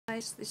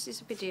guys, this is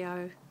a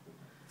video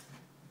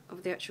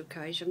of the actual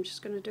cage. I'm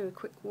just going to do a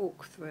quick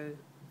walkthrough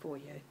for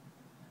you.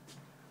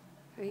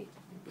 Okay.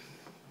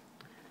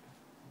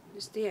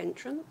 This is the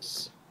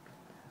entrance.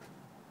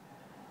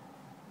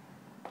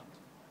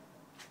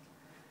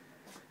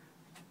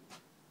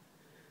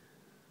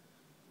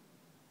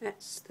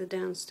 That's the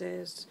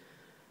downstairs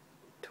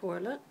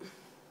toilet.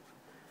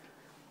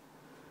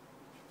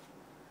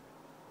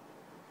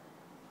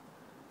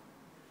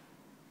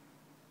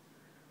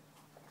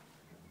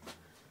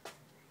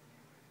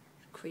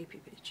 Creepy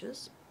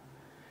pictures.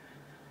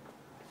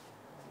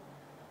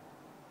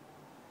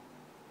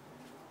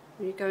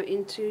 You go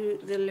into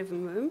the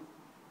living room.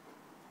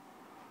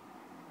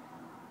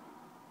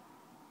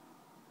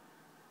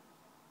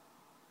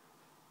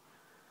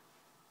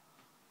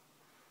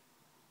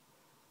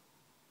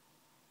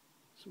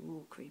 Some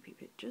more creepy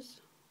pictures.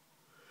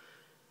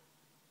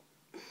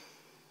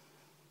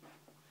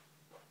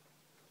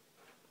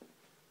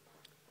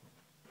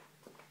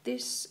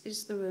 This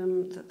is the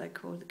room that they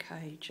call the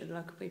cage, and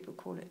local people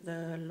call it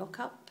the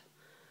lockup.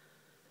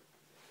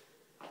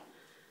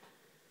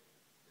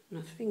 And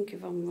I think,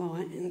 if I'm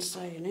right in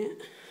saying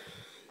it,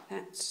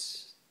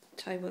 that's the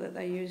table that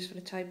they used for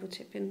the table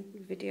tipping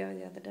video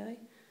the other day,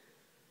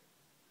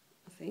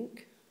 I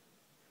think.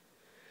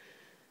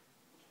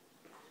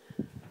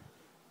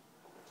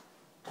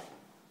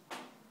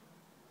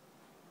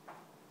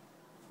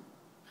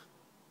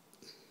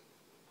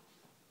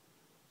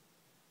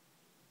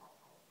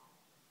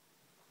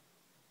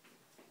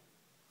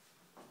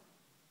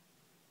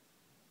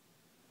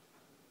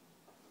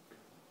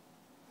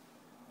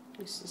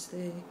 This is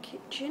the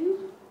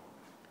kitchen.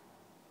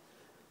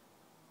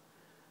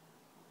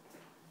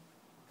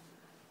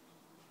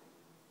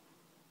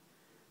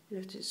 You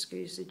have to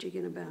excuse the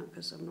jigging about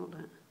because I'm not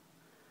that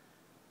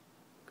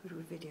good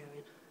with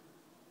videoing.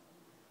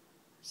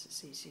 It's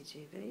the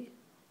CCTV.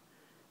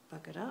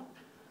 Bug it up.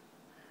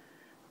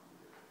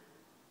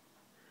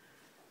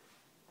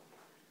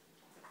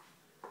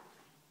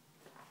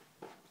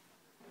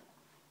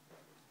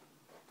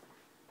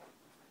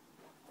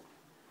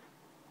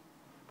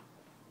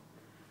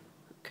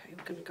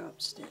 We're going to go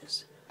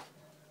upstairs.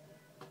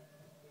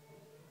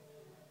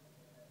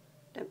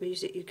 That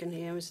music you can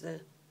hear is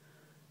the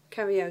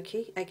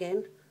karaoke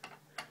again.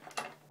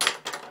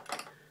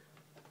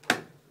 I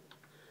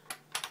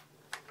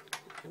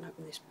can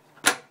open this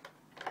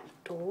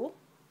door.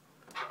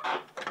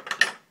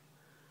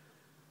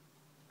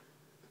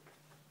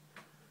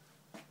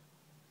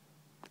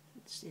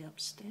 Let's see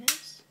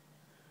upstairs.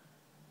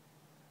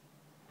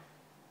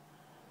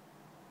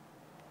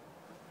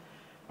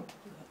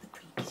 We've got the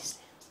creaky stairs.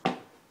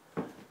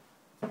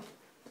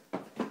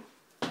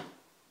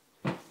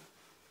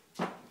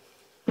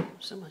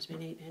 Someone's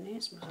been eating in here.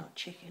 It smells like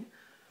chicken.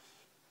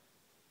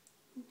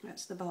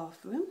 That's the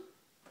bathroom.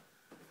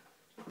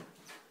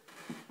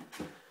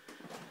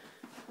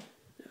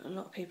 A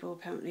lot of people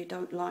apparently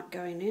don't like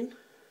going in.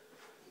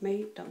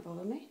 Me, don't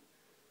bother me.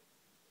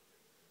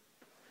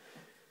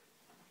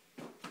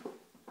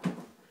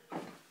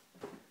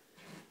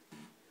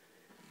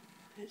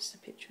 That's the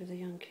picture of the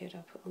young kid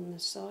I put on the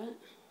site.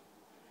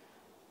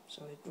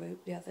 Sorry,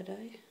 group the other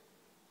day.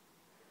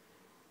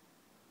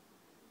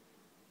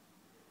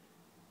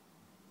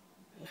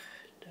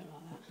 Don't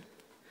like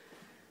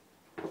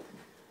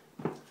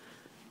that.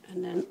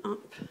 And then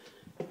up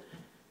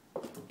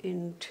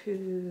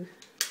into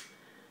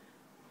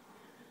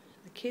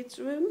the kids'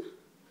 room.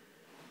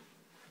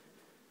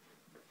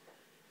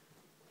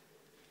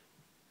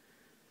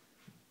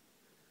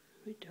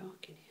 Very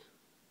dark in here.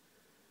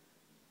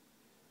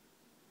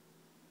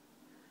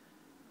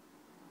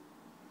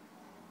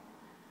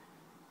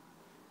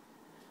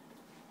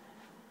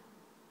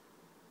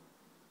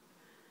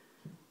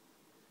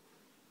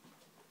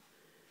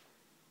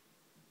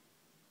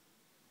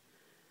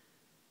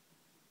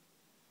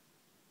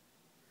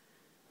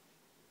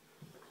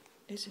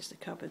 This is the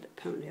cupboard that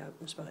apparently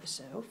opens by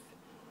itself.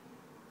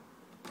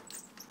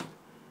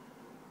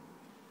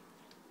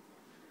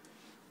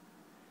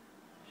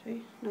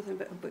 See, nothing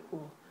but a brick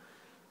wall.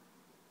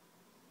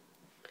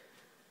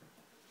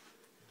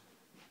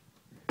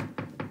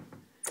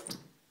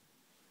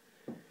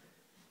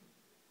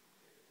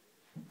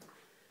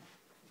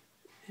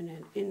 And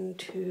then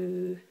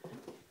into,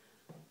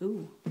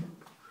 ooh.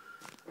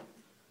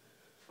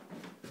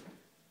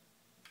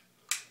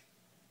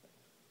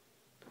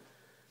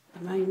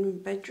 Main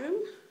bedroom.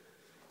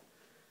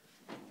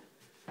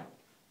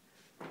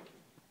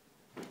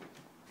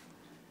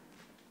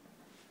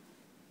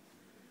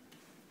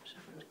 Let's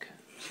open the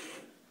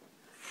curtains.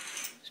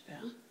 It's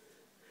better.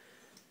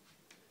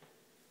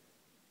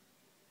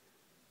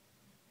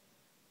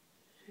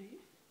 See?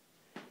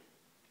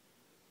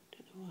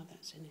 Don't know why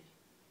that's in it.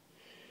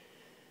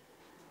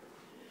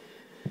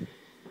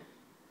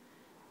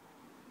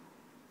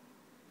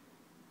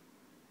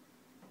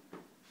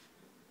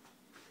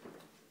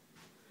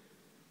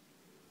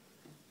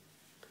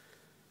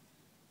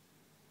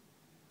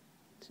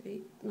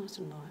 See, nice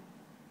and light.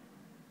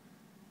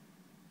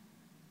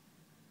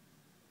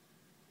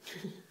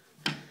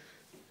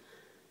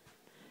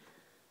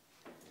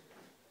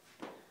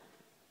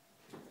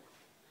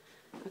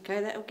 Okay,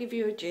 that'll give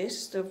you a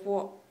gist of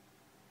what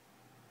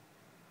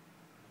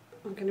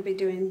I'm going to be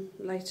doing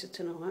later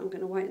tonight. I'm going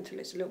to wait until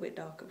it's a little bit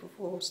darker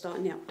before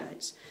starting the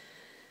updates.